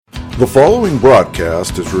The following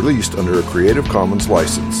broadcast is released under a Creative Commons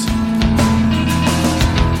license.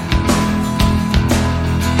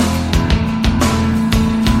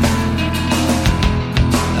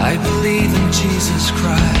 I believe in Jesus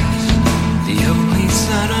Christ, the only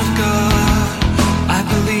Son of God. I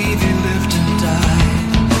believe He lived and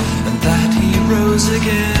died, and that He rose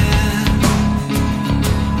again.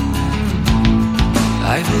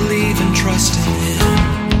 I believe and trust in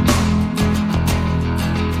Him.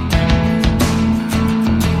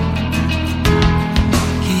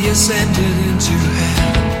 He ascended into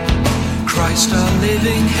heaven. Christ, our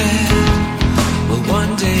living head, will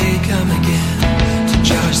one day come again to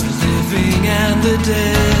judge the living and the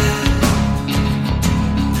dead.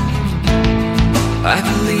 I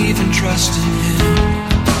believe and trust in Him.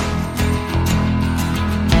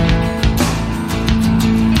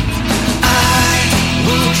 I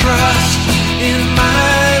will trust in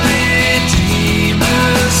my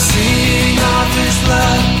Redeemer, sing of His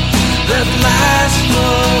love that lasts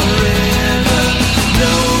forever,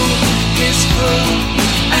 know His full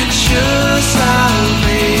and sure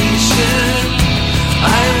salvation.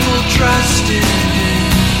 I will trust in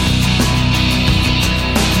Him.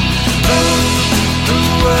 Oh, the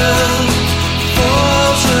world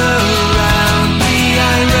falls around me,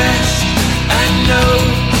 I rest and know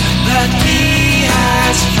that He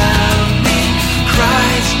has found me.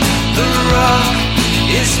 Christ, the rock,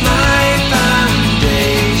 is my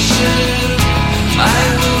foundation. I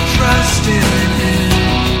will trust in Him.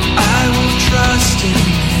 I will trust in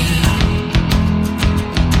Him.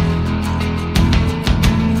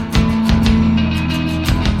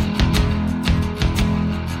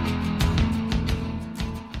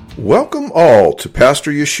 Welcome all to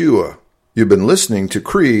Pastor Yeshua. You've been listening to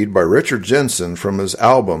Creed by Richard Jensen from his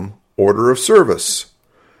album Order of Service.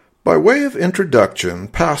 By way of introduction,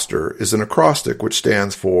 Pastor is an acrostic which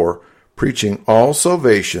stands for preaching all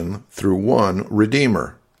salvation through one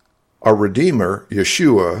Redeemer. Our Redeemer,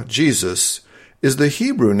 Yeshua, Jesus, is the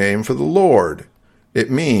Hebrew name for the Lord.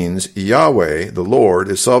 It means Yahweh, the Lord,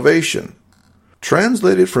 is salvation.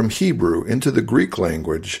 Translated from Hebrew into the Greek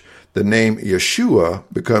language, the name Yeshua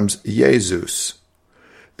becomes Jesus.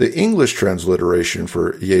 The English transliteration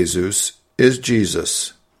for Jesus is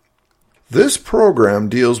Jesus. This program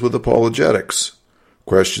deals with apologetics,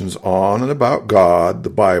 questions on and about God, the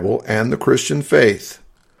Bible, and the Christian faith.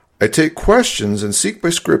 I take questions and seek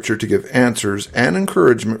by Scripture to give answers and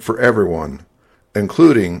encouragement for everyone,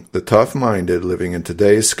 including the tough-minded living in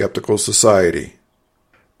today's skeptical society.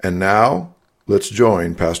 And now, let's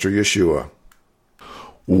join Pastor Yeshua.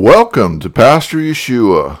 Welcome to Pastor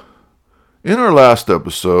Yeshua. In our last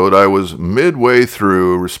episode, I was midway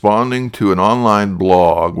through responding to an online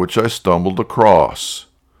blog which I stumbled across.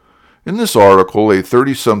 In this article, a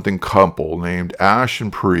 30-something couple named Ash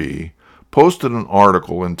and Pri posted an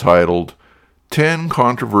article entitled 10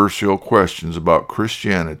 Controversial Questions About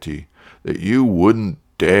Christianity That You Wouldn't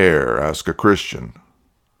Dare Ask a Christian.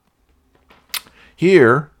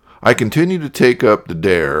 Here, I continue to take up the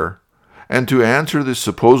dare and to answer the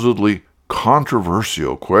supposedly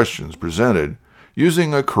controversial questions presented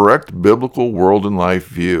using a correct biblical world and life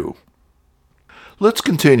view. Let's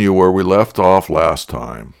continue where we left off last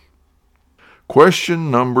time. Question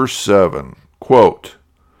number 7, quote,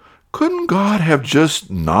 couldn't God have just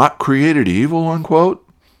not created evil, unquote?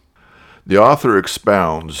 The author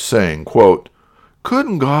expounds, saying, quote,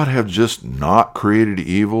 couldn't God have just not created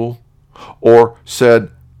evil? Or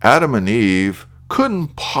said Adam and Eve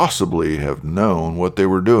couldn't possibly have known what they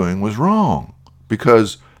were doing was wrong,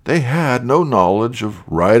 because they had no knowledge of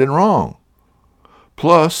right and wrong.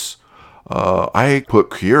 Plus, I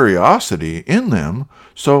put curiosity in them,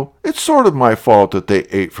 so it's sort of my fault that they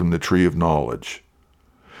ate from the tree of knowledge.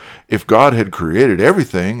 If God had created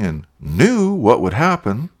everything and knew what would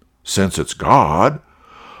happen, since it's God,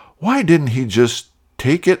 why didn't He just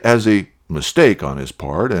take it as a mistake on His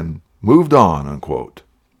part and moved on, unquote?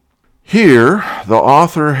 Here, the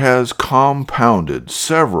author has compounded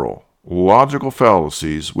several logical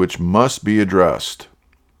fallacies which must be addressed.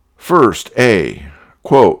 First, A,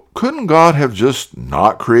 quote, couldn't God have just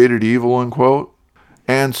not created evil, unquote?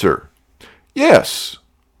 Answer, yes,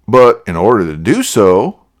 but in order to do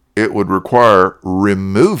so, it would require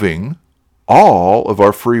removing all of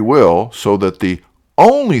our free will so that the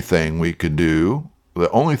only thing we could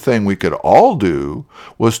all do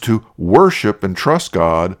was to worship and trust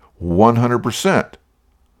God 100%.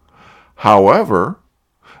 However,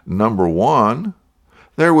 number 1,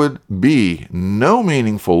 there would be no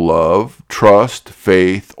meaningful love, trust,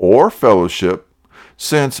 faith, or fellowship,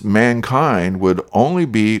 since mankind would only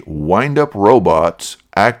be wind-up robots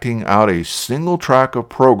acting out a single track of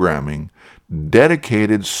programming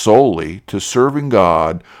dedicated solely to serving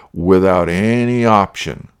God without any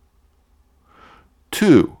option.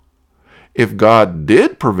 2. If God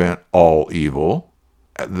did prevent all evil,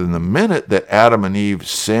 then the minute that Adam and Eve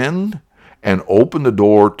sinned and opened the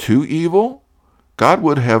door to evil, God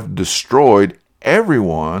would have destroyed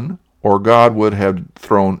everyone, or God would have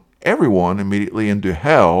thrown everyone immediately into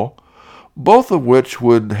hell, both of which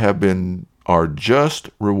would have been our just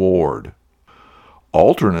reward.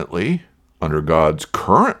 Alternately, under God's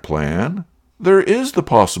current plan, there is the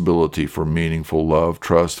possibility for meaningful love,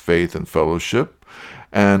 trust, faith, and fellowship,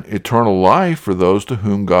 and eternal life for those to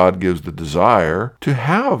whom God gives the desire to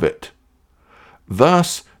have it.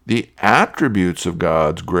 Thus, the attributes of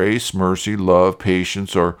God's grace, mercy, love,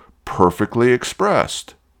 patience are perfectly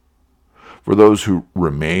expressed. For those who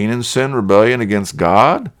remain in sin, rebellion against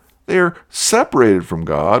God, they are separated from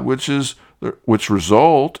God, which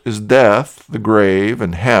result is death, the grave,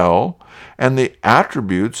 and hell, and the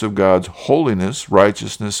attributes of God's holiness,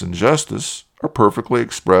 righteousness, and justice are perfectly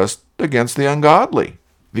expressed against the ungodly.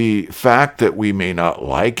 The fact that we may not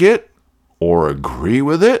like it or agree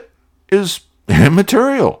with it is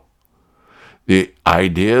immaterial. The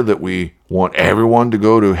idea that we want everyone to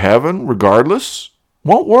go to heaven regardless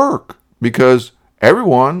won't work, because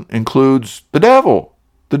everyone includes the devil,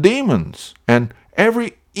 the demons, and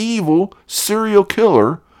every evil serial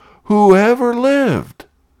killer who ever lived.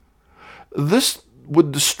 This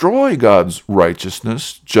would destroy God's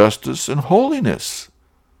righteousness, justice, and holiness.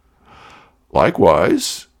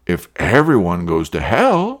 Likewise, if everyone goes to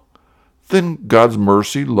hell, then God's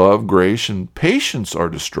mercy, love, grace, and patience are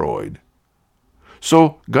destroyed.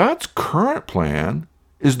 So God's current plan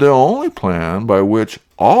is the only plan by which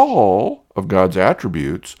all of God's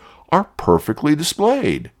attributes are perfectly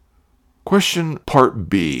displayed. Question part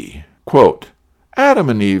B, quote, Adam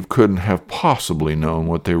and Eve couldn't have possibly known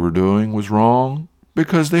what they were doing was wrong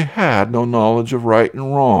because they had no knowledge of right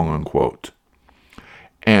and wrong, unquote.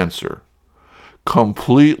 Answer,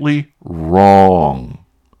 completely wrong.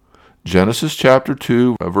 Genesis chapter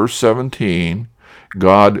 2, verse 17,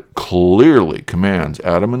 God clearly commands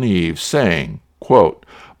Adam and Eve, saying, quote,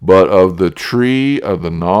 But of the tree of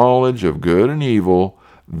the knowledge of good and evil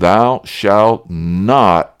thou shalt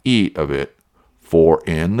not eat of it, for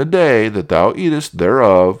in the day that thou eatest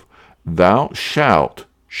thereof, thou shalt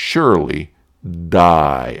surely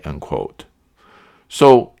die, unquote.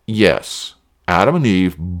 So, yes, Adam and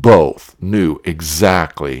Eve both knew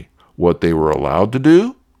exactly what they were allowed to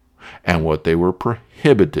do and what they were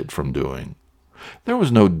prohibited from doing. There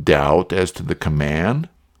was no doubt as to the command,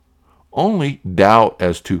 only doubt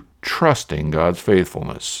as to trusting God's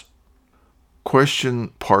faithfulness. Question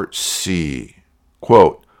part C,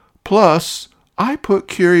 quote, Plus, I put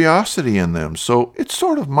curiosity in them, so it's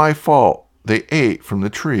sort of my fault they ate from the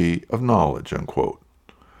tree of knowledge, unquote.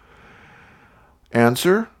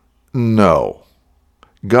 Answer, no.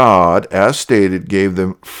 God, as stated, gave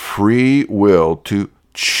them free will to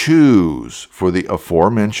choose for the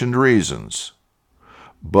aforementioned reasons.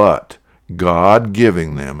 But God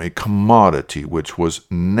giving them a commodity which was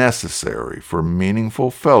necessary for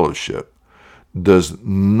meaningful fellowship does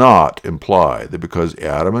not imply that because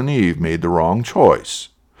Adam and Eve made the wrong choice,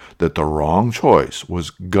 that the wrong choice was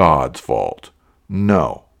God's fault.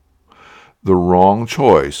 No. The wrong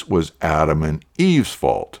choice was Adam and Eve's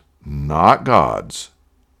fault, not God's.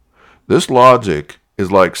 This logic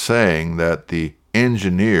is like saying that the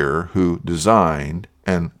engineer who designed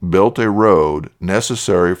and built a road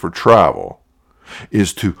necessary for travel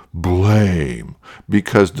is to blame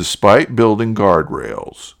because despite building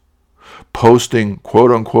guardrails, posting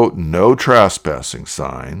quote-unquote no trespassing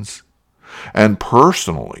signs, and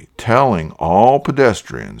personally telling all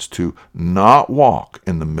pedestrians to not walk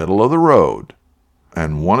in the middle of the road,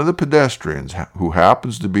 and one of the pedestrians, who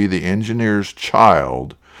happens to be the engineer's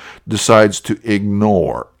child, decides to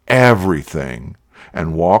ignore everything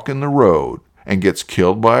and walk in the road and gets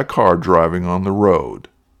killed by a car driving on the road.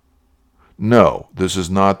 No, this is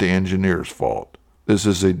not the engineer's fault. This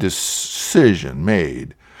is a decision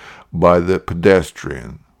made by the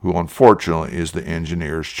pedestrian, who unfortunately is the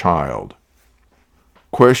engineer's child.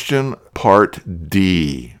 Question part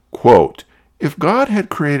D, quote, If God had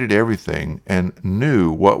created everything and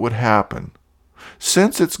knew what would happen,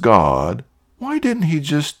 since it's God, why didn't he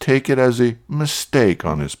just take it as a mistake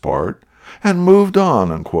on his part and moved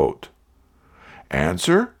on, unquote?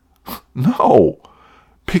 Answer, no,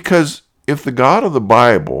 because if the God of the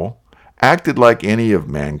Bible acted like any of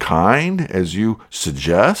mankind, as you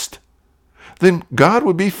suggest, then God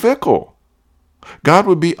would be fickle. God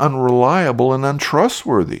would be unreliable and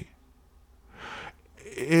untrustworthy.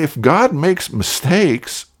 if God makes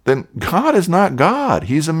mistakes, then God is not God.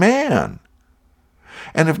 He's a man.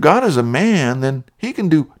 And if God is a man, then he can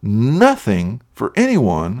do nothing for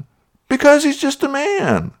anyone because he's just a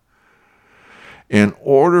man. In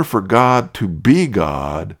order for God to be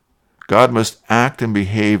God, God must act and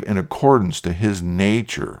behave in accordance to his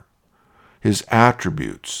nature, his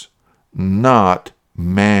attributes, not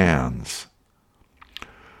man's.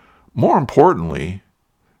 More importantly,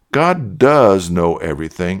 God does know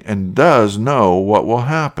everything and does know what will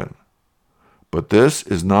happen. But this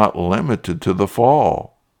is not limited to the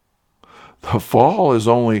fall. The fall is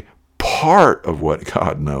only part of what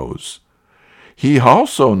God knows. He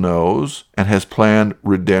also knows and has planned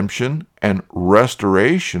redemption and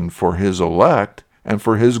restoration for his elect and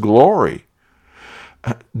for his glory.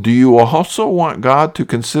 Do you also want God to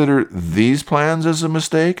consider these plans as a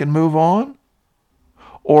mistake and move on?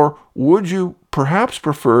 Or would you perhaps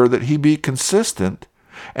prefer that he be consistent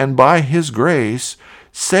and by his grace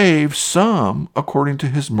save some according to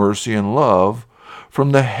his mercy and love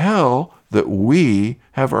from the hell that we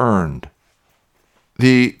have earned?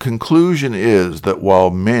 The conclusion is that while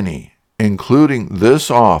many, including this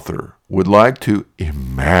author, would like to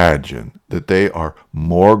imagine that they are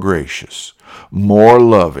more gracious, more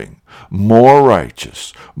loving, more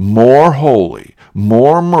righteous, more holy,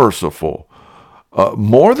 more merciful,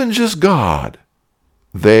 more than just God,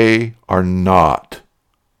 they are not.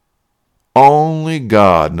 Only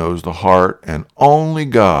God knows the heart, and only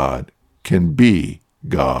God can be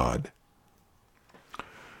God.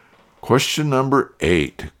 Question number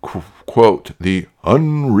 8, quote, the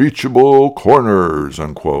unreachable corners,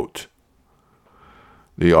 unquote.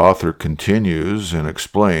 The author continues and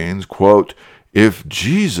explains, quote, if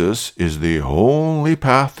Jesus is the only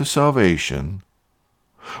path to salvation,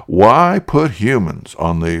 why put humans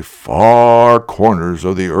on the far corners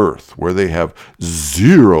of the earth where they have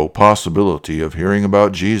zero possibility of hearing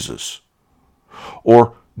about Jesus?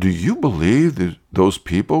 Or do you believe that those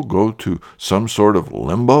people go to some sort of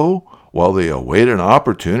limbo while they await an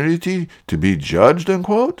opportunity to be judged,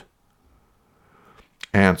 unquote?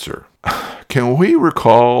 Answer. Can we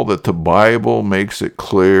recall that the Bible makes it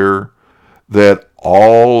clear that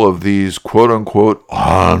all of these quote-unquote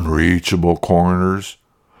unreachable corners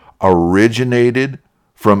originated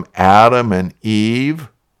from Adam and Eve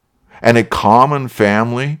and a common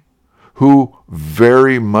family who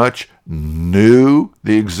very much knew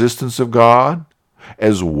the existence of God,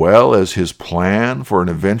 as well as his plan for an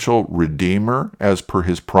eventual Redeemer, as per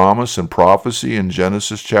his promise and prophecy in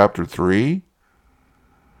Genesis chapter 3?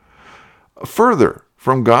 Further,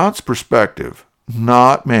 from God's perspective,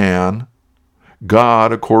 not man,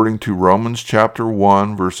 God, according to Romans chapter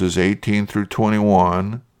 1, verses 18 through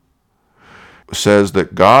 21, says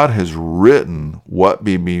that God has written what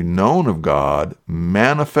may be known of God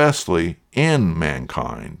manifestly in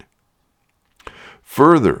mankind.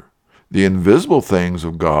 Further, the invisible things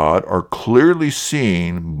of God are clearly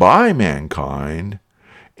seen by mankind,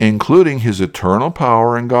 including his eternal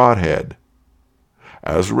power and Godhead.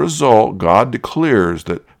 As a result, God declares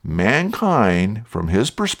that mankind, from his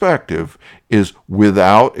perspective, is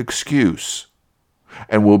without excuse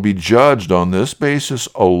and will be judged on this basis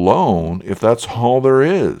alone if that's all there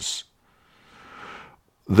is.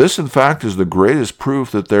 This, in fact, is the greatest proof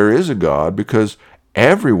that there is a God, because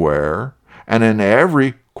everywhere and in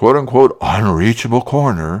every quote-unquote unreachable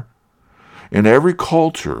corner, in every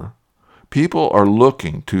culture, people are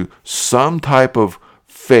looking to some type of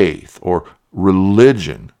faith or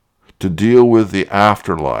religion to deal with the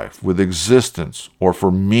afterlife, with existence, or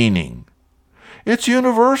for meaning. It's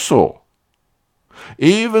universal.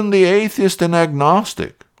 Even the atheist and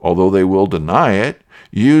agnostic, although they will deny it,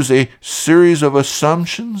 use a series of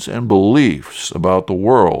assumptions and beliefs about the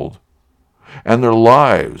world, and their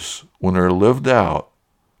lives, when they're lived out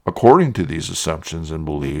according to these assumptions and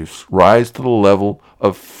beliefs, rise to the level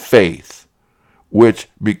of faith, which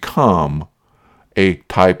become a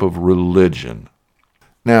type of religion.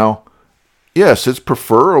 Now, yes, it's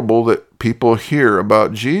preferable that people hear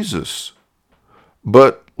about Jesus,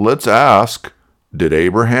 but let's ask, did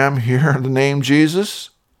Abraham hear the name Jesus?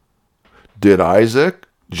 Did Isaac,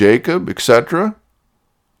 Jacob, etc.?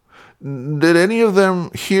 Did any of them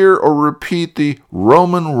hear or repeat the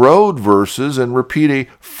Roman road verses and repeat a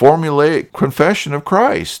formulaic confession of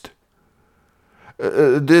Christ?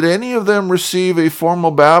 Did any of them receive a formal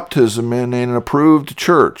baptism in an approved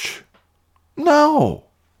church? No.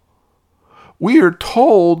 We are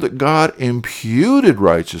told that God imputed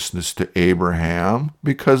righteousness to Abraham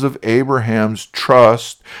because of Abraham's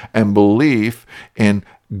trust and belief in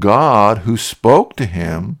God who spoke to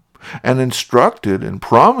him and instructed and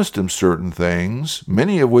promised him certain things,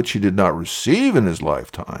 many of which he did not receive in his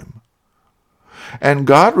lifetime. And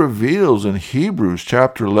God reveals in Hebrews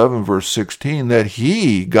chapter 11, verse 16, that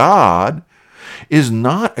he, God, is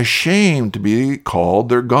not ashamed to be called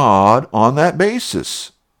their God on that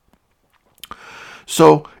basis.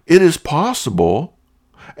 So it is possible,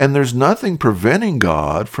 and there's nothing preventing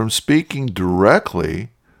God from speaking directly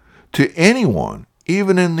to anyone,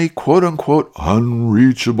 even in the quote-unquote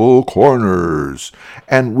unreachable corners,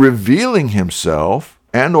 and revealing himself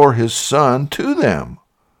and or his Son to them.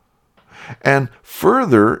 And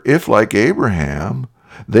further, if like Abraham,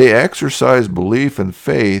 they exercise belief and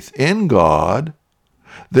faith in God,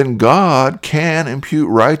 then God can impute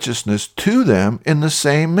righteousness to them in the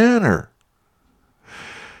same manner.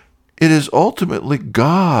 It is ultimately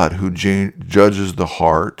God who judges the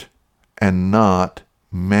heart and not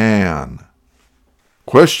man.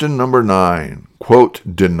 Question number 9, quote,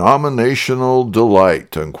 denominational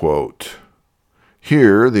delight, unquote.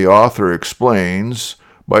 Here the author explains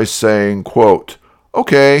by saying, quote,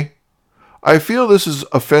 okay, I feel this is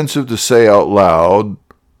offensive to say out loud,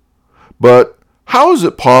 but how is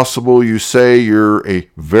it possible you say you're a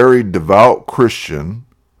very devout Christian,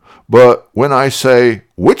 but when I say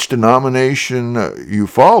which denomination you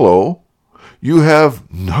follow, you have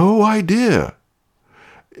no idea?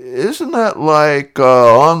 Isn't that like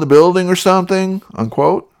on the building or something,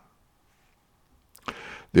 unquote?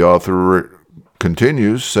 The author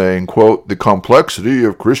continues saying, quote, the complexity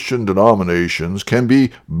of Christian denominations can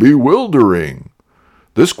be bewildering.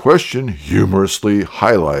 This question humorously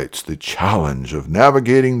highlights the challenge of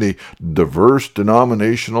navigating the diverse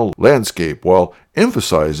denominational landscape while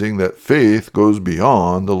emphasizing that faith goes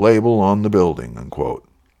beyond the label on the building, unquote.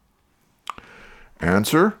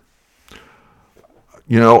 Answer?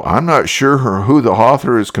 I'm not sure who the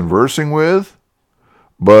author is conversing with,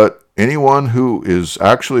 but anyone who is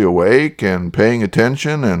actually awake and paying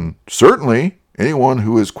attention, and certainly anyone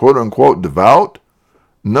who is quote-unquote devout,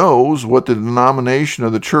 knows what the denomination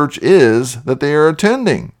of the church is that they are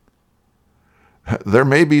attending. There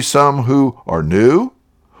may be some who are new,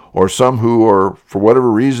 or some who are, for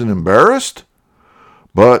whatever reason, embarrassed,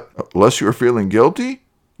 but unless you're feeling guilty,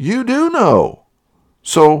 you do know.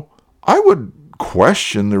 So I would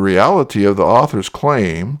question the reality of the author's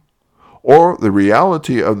claim, or the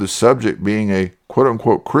reality of the subject being a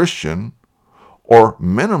quote-unquote Christian, or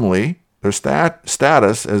minimally their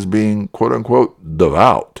status as being quote-unquote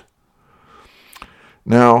devout.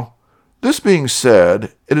 Now, this being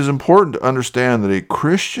said, it is important to understand that a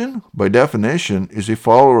Christian, by definition, is a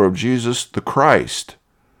follower of Jesus the Christ,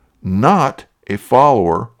 not a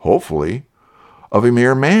follower, hopefully, of a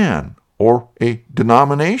mere man or a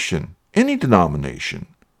denomination, any denomination.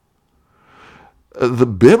 The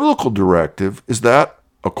biblical directive is that,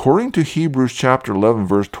 according to Hebrews chapter 11,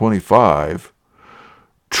 verse 25,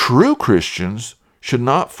 true Christians should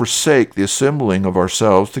not forsake the assembling of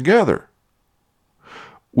ourselves together.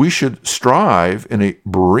 We should strive in a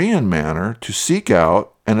Berean manner to seek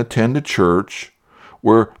out and attend a church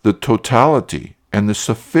where the totality and the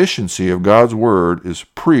sufficiency of God's Word is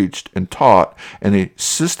preached and taught in a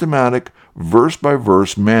systematic,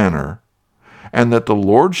 verse-by-verse manner, and that the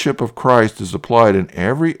Lordship of Christ is applied in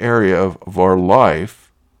every area of our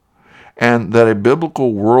life, and that a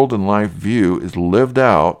biblical world and life view is lived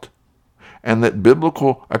out, and that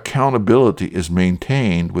biblical accountability is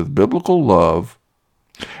maintained with biblical love,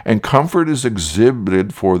 and comfort is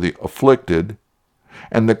exhibited for the afflicted,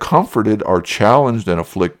 and the comforted are challenged and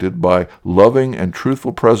afflicted by loving and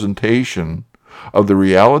truthful presentation of the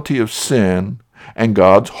reality of sin and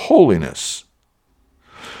God's holiness.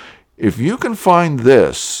 If you can find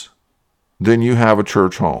this, then you have a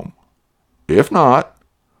church home. If not,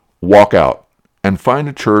 walk out and find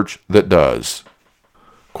a church that does.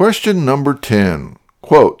 Question number 10,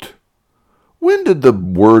 quote, when did the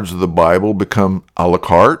words of the Bible become a la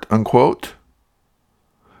carte, unquote?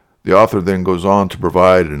 The author then goes on to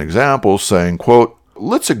provide an example saying, quote,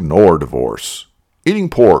 let's ignore divorce, eating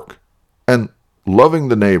pork, and loving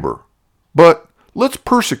the neighbor, but let's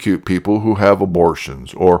persecute people who have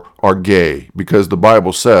abortions or are gay because the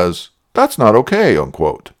Bible says that's not okay,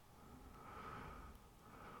 unquote.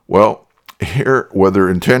 Well, here, whether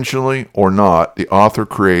intentionally or not, the author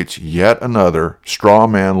creates yet another straw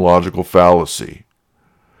man logical fallacy.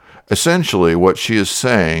 Essentially, what she is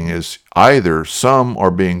saying is either some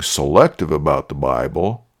are being selective about the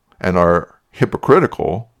Bible and are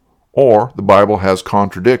hypocritical, or the Bible has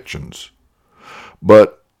contradictions.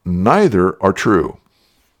 But neither are true.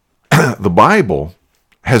 The Bible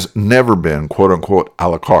has never been, quote-unquote, a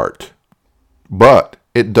la carte, but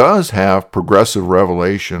it does have progressive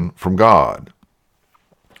revelation from God.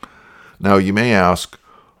 Now, you may ask,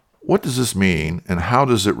 what does this mean, and how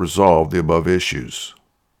does it resolve the above issues?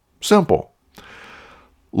 Simple.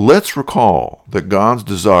 Let's recall that God's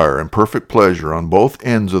desire and perfect pleasure on both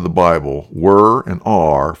ends of the Bible were and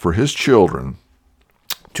are for His children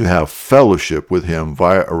to have fellowship with Him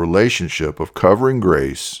via a relationship of covering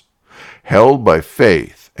grace held by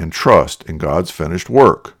faith and trust in God's finished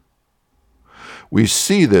work. We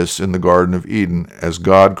see this in the Garden of Eden as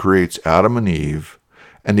God creates Adam and Eve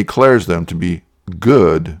and declares them to be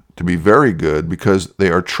good, to be very good, because they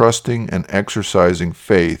are trusting and exercising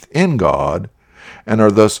faith in God and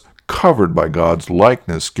are thus covered by God's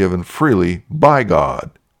likeness given freely by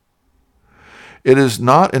God. It is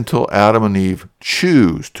not until Adam and Eve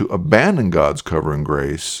choose to abandon God's covering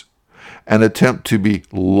grace and attempt to be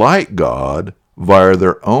like God via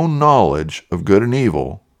their own knowledge of good and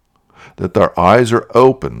evil that their eyes are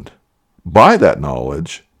opened by that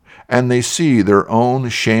knowledge, and they see their own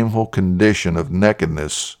shameful condition of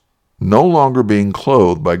nakedness, no longer being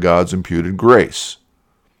clothed by God's imputed grace.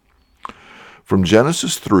 From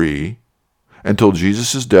Genesis 3 until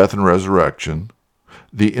Jesus' death and resurrection,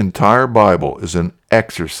 the entire Bible is an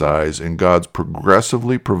exercise in God's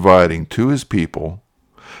progressively providing to His people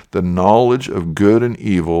the knowledge of good and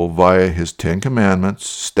evil via His 10 Commandments,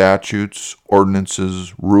 statutes,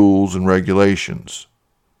 ordinances, rules, and regulations.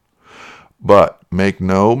 But make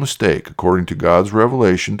no mistake, according to God's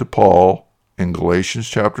revelation to Paul in Galatians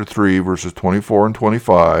chapter 3, verses 24 and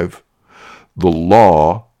 25, the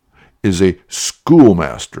law is a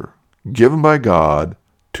schoolmaster given by God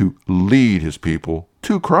to lead His people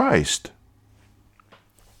to Christ.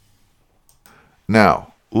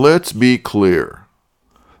 Now, let's be clear.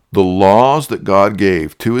 The laws that God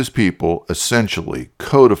gave to His people essentially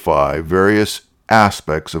codify various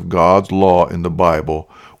aspects of God's law in the Bible,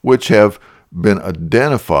 which have been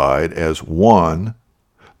identified as 1,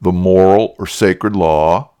 the moral or sacred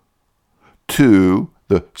law, 2,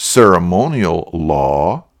 the ceremonial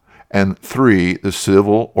law, and 3, the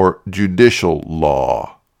civil or judicial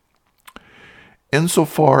law.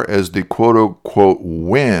 Insofar as the quote-unquote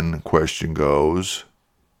when question goes,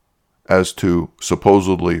 as to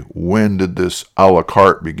supposedly when did this a la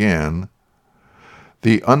carte begin,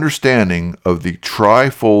 the understanding of the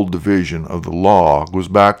trifold division of the law goes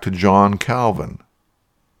back to John Calvin.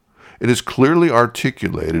 It is clearly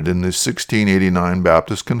articulated in the 1689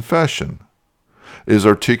 Baptist Confession. It is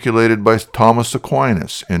articulated by Thomas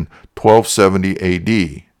Aquinas in 1270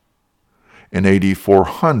 A.D. In A.D.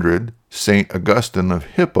 400, St. Augustine of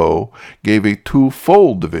Hippo gave a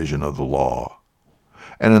twofold division of the law.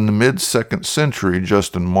 And in the mid-2nd century,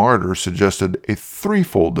 Justin Martyr suggested a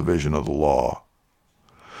threefold division of the law.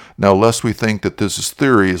 Now, lest we think that this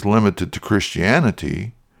theory is limited to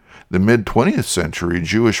Christianity, the mid-20th century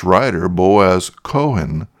Jewish writer Boaz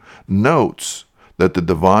Cohen notes that the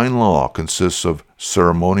divine law consists of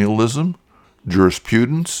ceremonialism,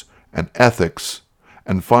 jurisprudence, and ethics,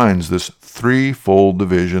 and finds this threefold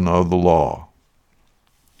division of the law.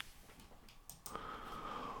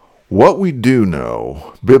 What we do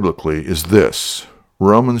know biblically is this.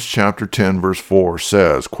 Romans chapter 10 verse 4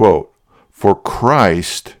 says, quote, "For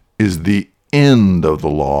Christ is the end of the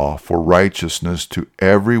law for righteousness to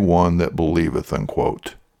every one that believeth,"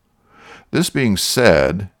 unquote. This being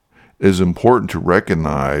said, it is important to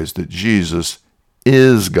recognize that Jesus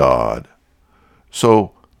is God.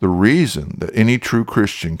 So the reason that any true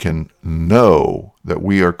Christian can know that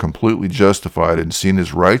we are completely justified and seen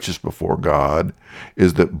as righteous before God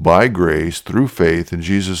is that by grace, through faith in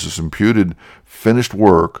Jesus' imputed finished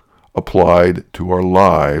work applied to our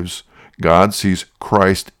lives, God sees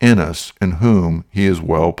Christ in us, in whom He is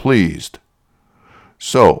well pleased.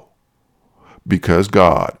 So, because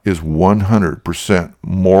God is 100%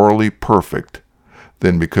 morally perfect,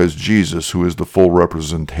 then because Jesus, who is the full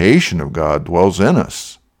representation of God, dwells in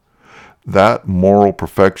us, that moral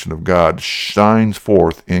perfection of God shines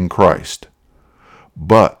forth in Christ.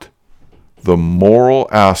 But the moral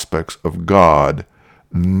aspects of God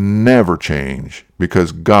never change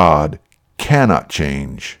because God cannot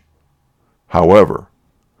change. However,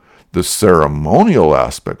 the ceremonial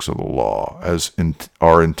aspects of the law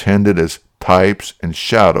are intended as types and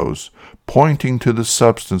shadows pointing to the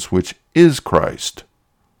substance which is Christ.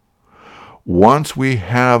 Once we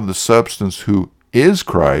have the substance who is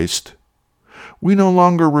Christ, we no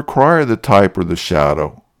longer require the type or the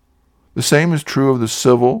shadow. The same is true of the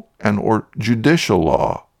civil and or judicial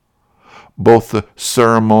law. Both the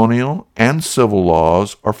ceremonial and civil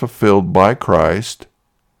laws are fulfilled by Christ,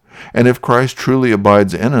 and if Christ truly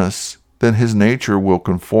abides in us, then his nature will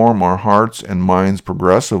conform our hearts and minds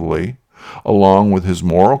progressively, along with his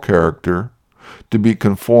moral character, to be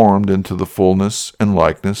conformed into the fullness and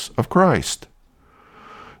likeness of Christ.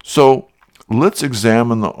 So, let's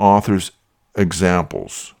examine the author's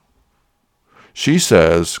examples. She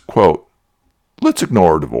says, quote, "Let's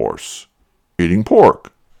ignore divorce, eating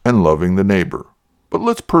pork, and loving the neighbor. But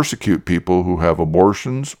let's persecute people who have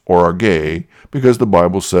abortions or are gay because the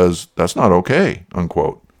Bible says that's not okay,"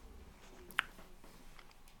 unquote.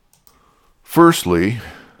 Firstly,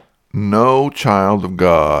 no child of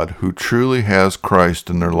God who truly has Christ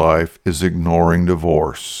in their life is ignoring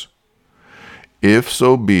divorce. If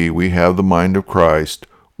so be we have the mind of Christ,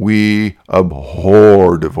 we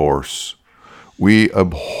abhor divorce. We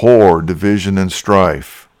abhor division and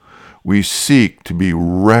strife. We seek to be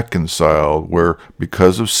reconciled where,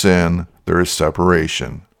 because of sin, there is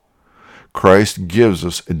separation. Christ gives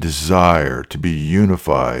us a desire to be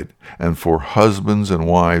unified and for husbands and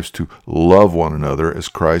wives to love one another as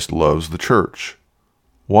Christ loves the church.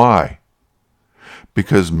 Why?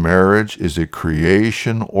 Because marriage is a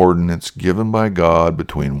creation ordinance given by God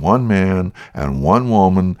between one man and one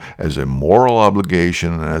woman as a moral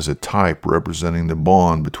obligation and as a type representing the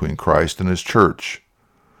bond between Christ and his church.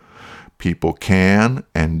 People can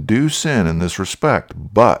and do sin in this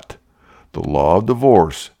respect, but the law of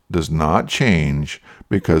divorce does not change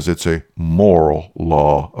because it's a moral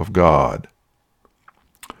law of God.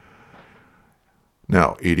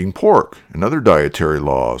 Now, eating pork and other dietary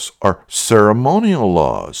laws are ceremonial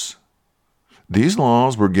laws. These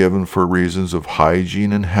laws were given for reasons of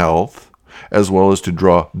hygiene and health, as well as to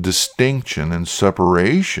draw distinction and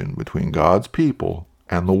separation between God's people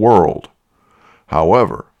and the world.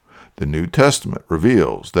 However, the New Testament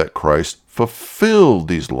reveals that Christ fulfilled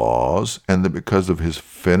these laws and that because of his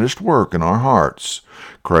finished work in our hearts,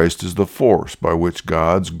 Christ is the force by which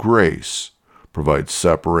God's grace provides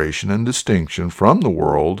separation and distinction from the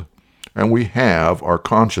world, and we have our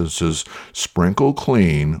consciences sprinkled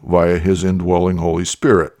clean via his indwelling Holy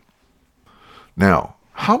Spirit. Now,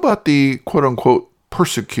 how about the quote-unquote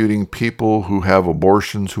persecuting people who have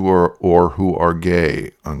abortions or who are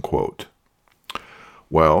gay, unquote?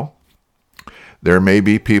 Well, there may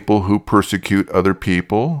be people who persecute other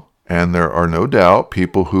people, and there are no doubt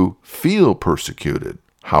people who feel persecuted.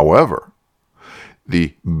 However,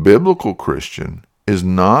 the biblical Christian is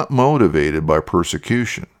not motivated by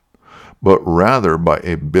persecution, but rather by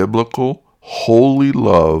a biblical, holy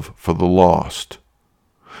love for the lost.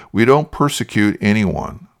 We don't persecute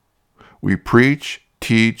anyone. We preach,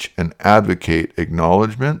 teach, and advocate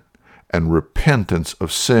acknowledgement and repentance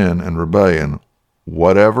of sin and rebellion,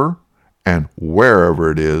 whatever and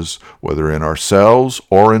wherever it is, whether in ourselves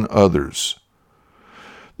or in others.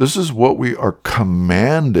 This is what we are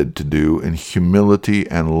commanded to do in humility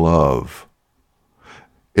and love.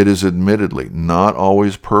 It is admittedly not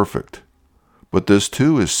always perfect, but this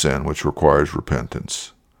too is sin which requires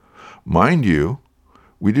repentance. Mind you,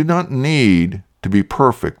 we do not need to be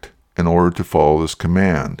perfect in order to follow this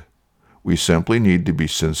command. We simply need to be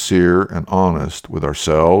sincere and honest with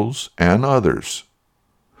ourselves and others.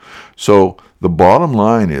 So the bottom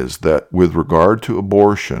line is that with regard to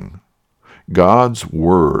abortion, God's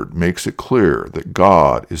word makes it clear that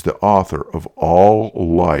God is the author of all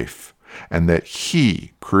life and that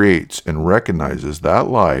he creates and recognizes that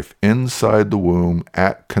life inside the womb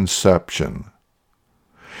at conception.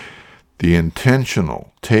 The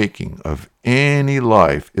intentional taking of any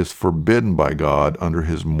life is forbidden by God under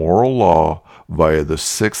his moral law via the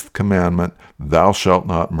 6th commandment, "Thou shalt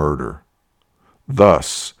not murder."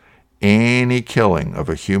 Thus, any killing of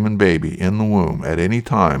a human baby in the womb at any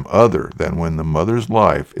time other than when the mother's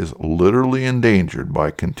life is literally endangered by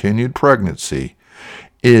continued pregnancy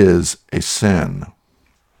is a sin.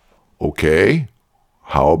 Okay,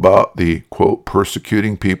 how about the, quote,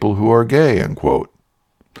 persecuting people who are gay, unquote?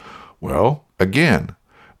 Well, again,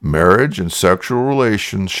 marriage and sexual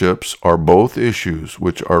relationships are both issues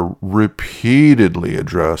which are repeatedly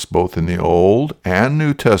addressed both in the Old and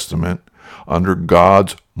New Testament under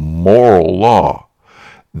God's moral law.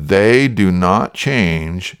 They do not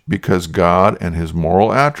change because God and his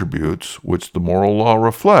moral attributes, which the moral law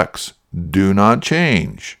reflects, do not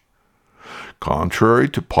change. Contrary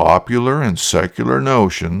to popular and secular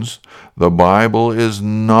notions, the Bible is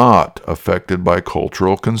not affected by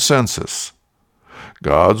cultural consensus.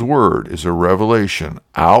 God's word is a revelation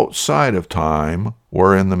outside of time,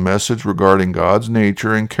 wherein the message regarding God's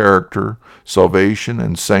nature and character, salvation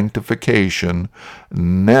and sanctification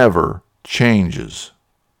never changes.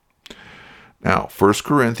 Now, 1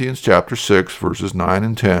 Corinthians chapter 6, verses 9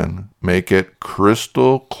 and 10 make it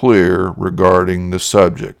crystal clear regarding the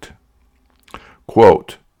subject.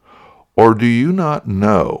 Quote, "Or do you not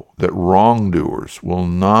know that wrongdoers will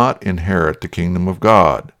not inherit the kingdom of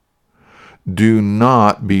God? Do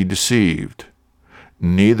not be deceived.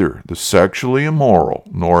 Neither the sexually immoral,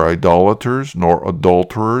 nor idolaters, nor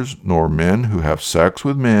adulterers, nor men who have sex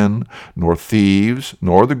with men, nor thieves,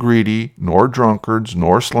 nor the greedy, nor drunkards,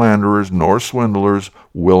 nor slanderers, nor swindlers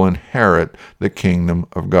will inherit the kingdom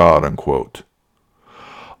of God." Unquote.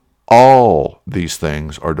 All these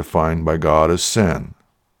things are defined by God as sin.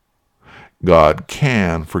 God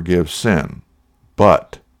can forgive sin,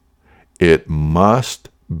 but it must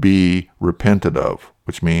be repented of,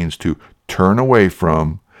 which means to turn away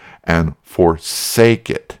from and forsake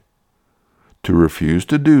it. To refuse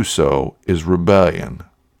to do so is rebellion.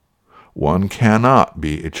 One cannot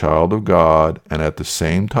be a child of God and at the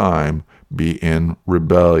same time be in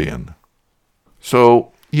rebellion.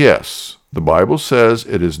 So, yes, the Bible says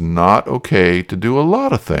it is not okay to do a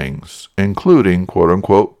lot of things, including,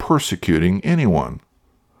 quote-unquote, persecuting anyone.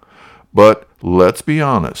 But let's be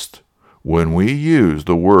honest, when we use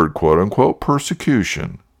the word, quote-unquote,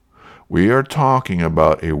 persecution, we are talking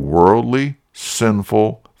about a worldly,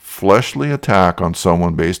 sinful, fleshly attack on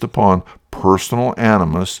someone based upon personal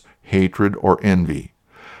animus, hatred, or envy.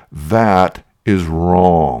 That is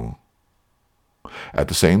wrong. At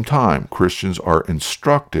the same time, Christians are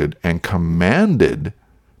instructed and commanded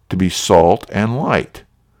to be salt and light,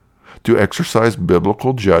 to exercise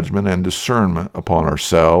biblical judgment and discernment upon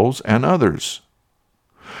ourselves and others.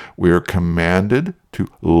 We are commanded to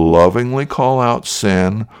lovingly call out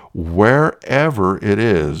sin wherever it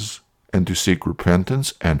is and to seek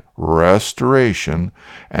repentance and restoration.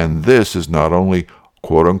 And this is not only,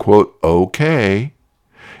 quote-unquote, okay,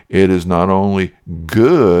 it is not only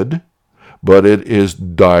good, but it is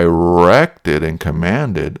directed and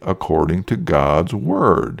commanded according to God's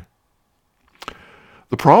Word.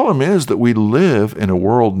 The problem is that we live in a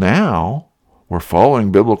world now where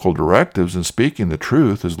following biblical directives and speaking the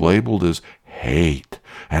truth is labeled as hate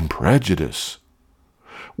and prejudice.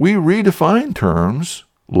 We redefine terms,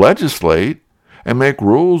 legislate, and make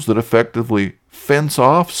rules that effectively fence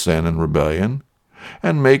off sin and rebellion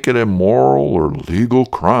and make it a moral or legal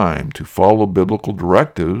crime to follow biblical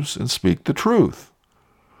directives and speak the truth.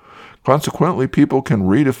 Consequently, people can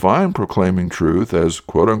redefine proclaiming truth as,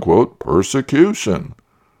 quote-unquote, persecution.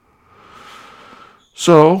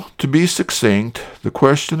 So, to be succinct, the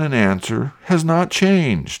question and answer has not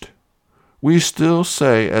changed. We still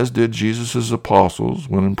say, as did Jesus' apostles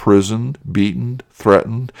when imprisoned, beaten,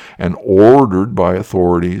 threatened, and ordered by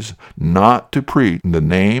authorities not to preach the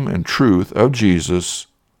name and truth of Jesus,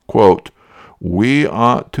 quote, "We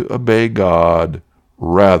ought to obey God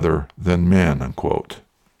rather than men," unquote.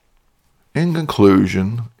 In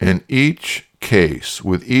conclusion, in each case,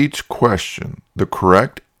 with each question, the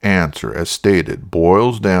correct answer, as stated,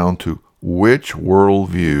 boils down to which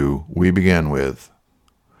worldview we begin with.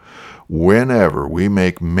 Whenever we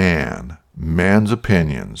make man's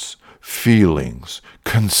opinions, feelings,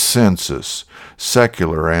 consensus,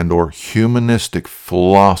 secular and or humanistic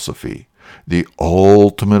philosophy, the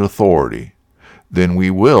ultimate authority, then we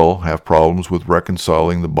will have problems with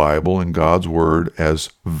reconciling the Bible and God's Word as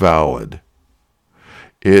valid.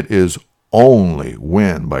 It is only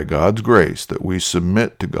when, by God's grace, that we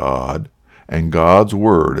submit to God and God's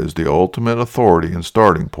Word as the ultimate authority and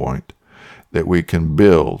starting point that we can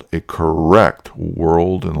build a correct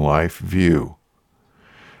world and life view.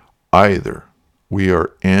 Either we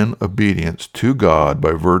are in obedience to God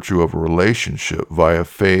by virtue of a relationship via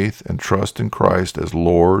faith and trust in Christ as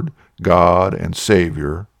Lord, God, and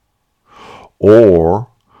Savior, or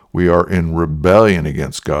we are in rebellion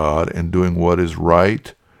against God and doing what is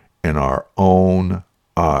right in our own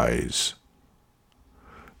eyes.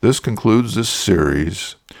 This concludes this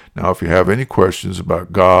series. Now, if you have any questions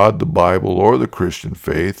about God, the Bible, or the Christian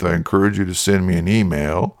faith, I encourage you to send me an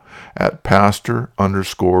email at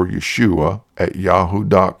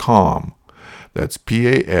pastor_Yeshua@yahoo.com. That's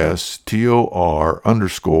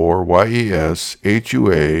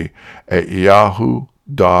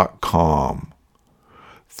pastor_YESHUA@yahoo.com.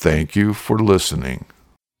 Thank you for listening.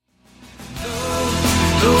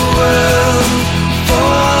 The world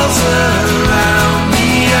falls around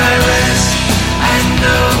me, I rest and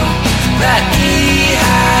know that He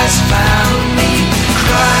has found me.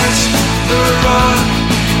 Christ the rock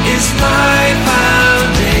is my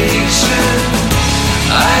foundation.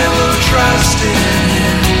 I will trust in Him.